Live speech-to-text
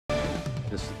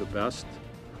This is the best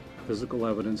physical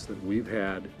evidence that we've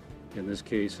had in this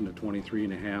case in the 23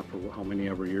 and a half or how many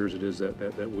ever years it is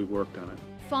that we worked on it.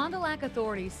 Fond du Lac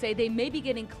authorities say they may be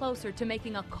getting closer to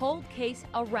making a cold case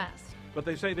arrest. But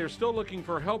they say they're still looking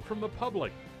for help from the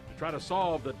public to try to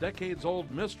solve the decades-old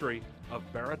mystery of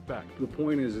Barrett Beck. The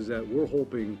point is that we're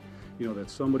hoping, that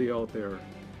somebody out there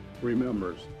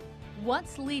remembers.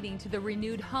 What's leading to the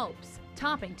renewed hopes?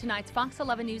 Topping tonight's Fox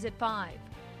 11 News at 5.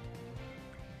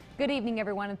 Good evening,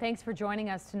 everyone, and thanks for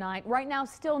joining us tonight. Right now,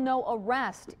 still no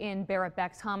arrest in Barrett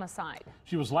Beck's homicide.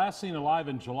 She was last seen alive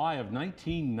in July of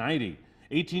 1990.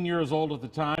 18 years old at the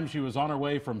time, she was on her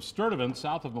way from Sturtevant,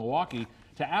 south of Milwaukee,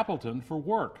 to Appleton for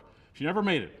work. She never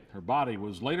made it. Her body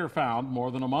was later found more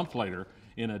than a month later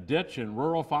in a ditch in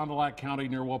rural Fond du Lac County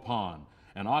near Waupun.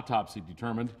 An autopsy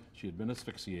determined she had been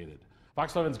asphyxiated.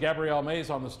 Fox 11's Gabrielle Mays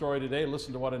on the story today.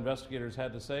 Listen to what investigators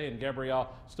had to say. And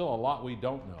Gabrielle, still a lot we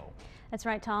don't know. That's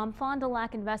right, Tom. Fond du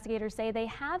Lac investigators say they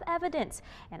have evidence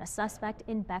and a suspect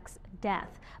in Beck's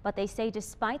death. But they say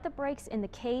despite the breaks in the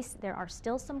case, there are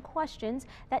still some questions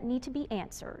that need to be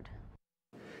answered.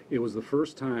 It was the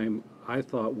first time I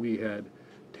thought we had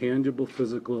tangible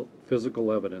physical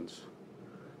evidence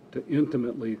to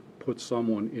intimately put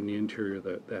someone in the interior of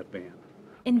that van.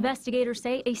 Investigators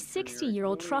say a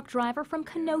 60-year-old truck driver from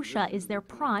Kenosha is their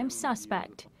prime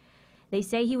suspect. They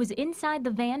say he was inside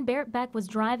the van Barrett Beck was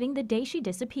driving the day she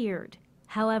disappeared.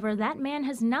 However, that man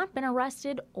has not been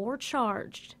arrested or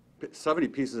charged. 70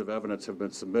 pieces of evidence have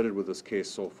been submitted with this case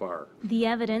so far. The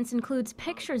evidence includes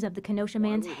pictures of the Kenosha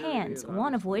man's hands,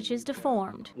 one of which is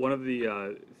deformed. One of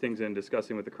the things in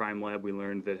discussing with the crime lab, we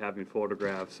learned that having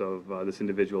photographs of this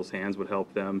individual's hands would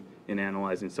help them in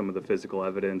analyzing some of the physical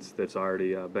evidence that's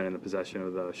already been in the possession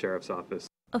of the sheriff's office.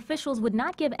 Officials would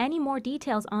not give any more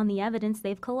details on the evidence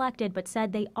they've collected, but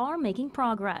said they are making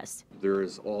progress. There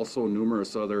is also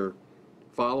numerous other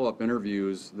follow-up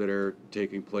interviews that are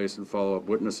taking place, and follow-up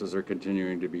witnesses are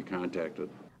continuing to be contacted.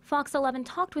 Fox 11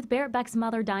 talked with Barrett Beck's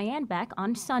mother, Diane Beck,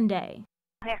 on Sunday.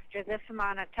 After this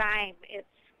amount of time, it's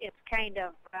kind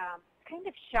of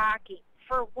shocking.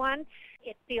 For once,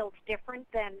 it feels different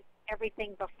than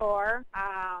everything before.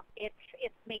 It's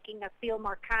making us feel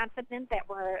more confident that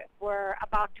we're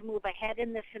about to move ahead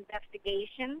in this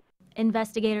investigation.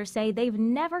 Investigators say they've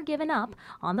never given up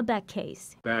on the Beck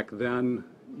case. Back then,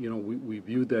 we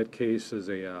viewed that case as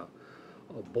a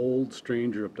bold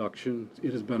stranger abduction.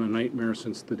 It has been a nightmare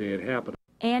since the day it happened.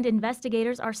 And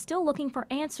investigators are still looking for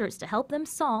answers to help them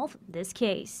solve this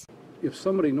case. If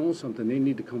somebody knows something, they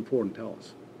need to come forward and tell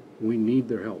us. We need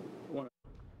their help.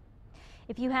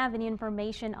 If you have any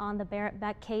information on the Barrett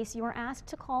Beck case, you are asked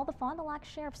to call the Fond du Lac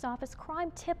Sheriff's Office Crime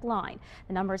Tip Line.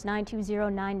 The number is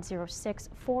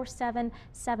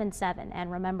 920-906-4777.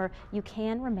 And remember, you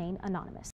can remain anonymous.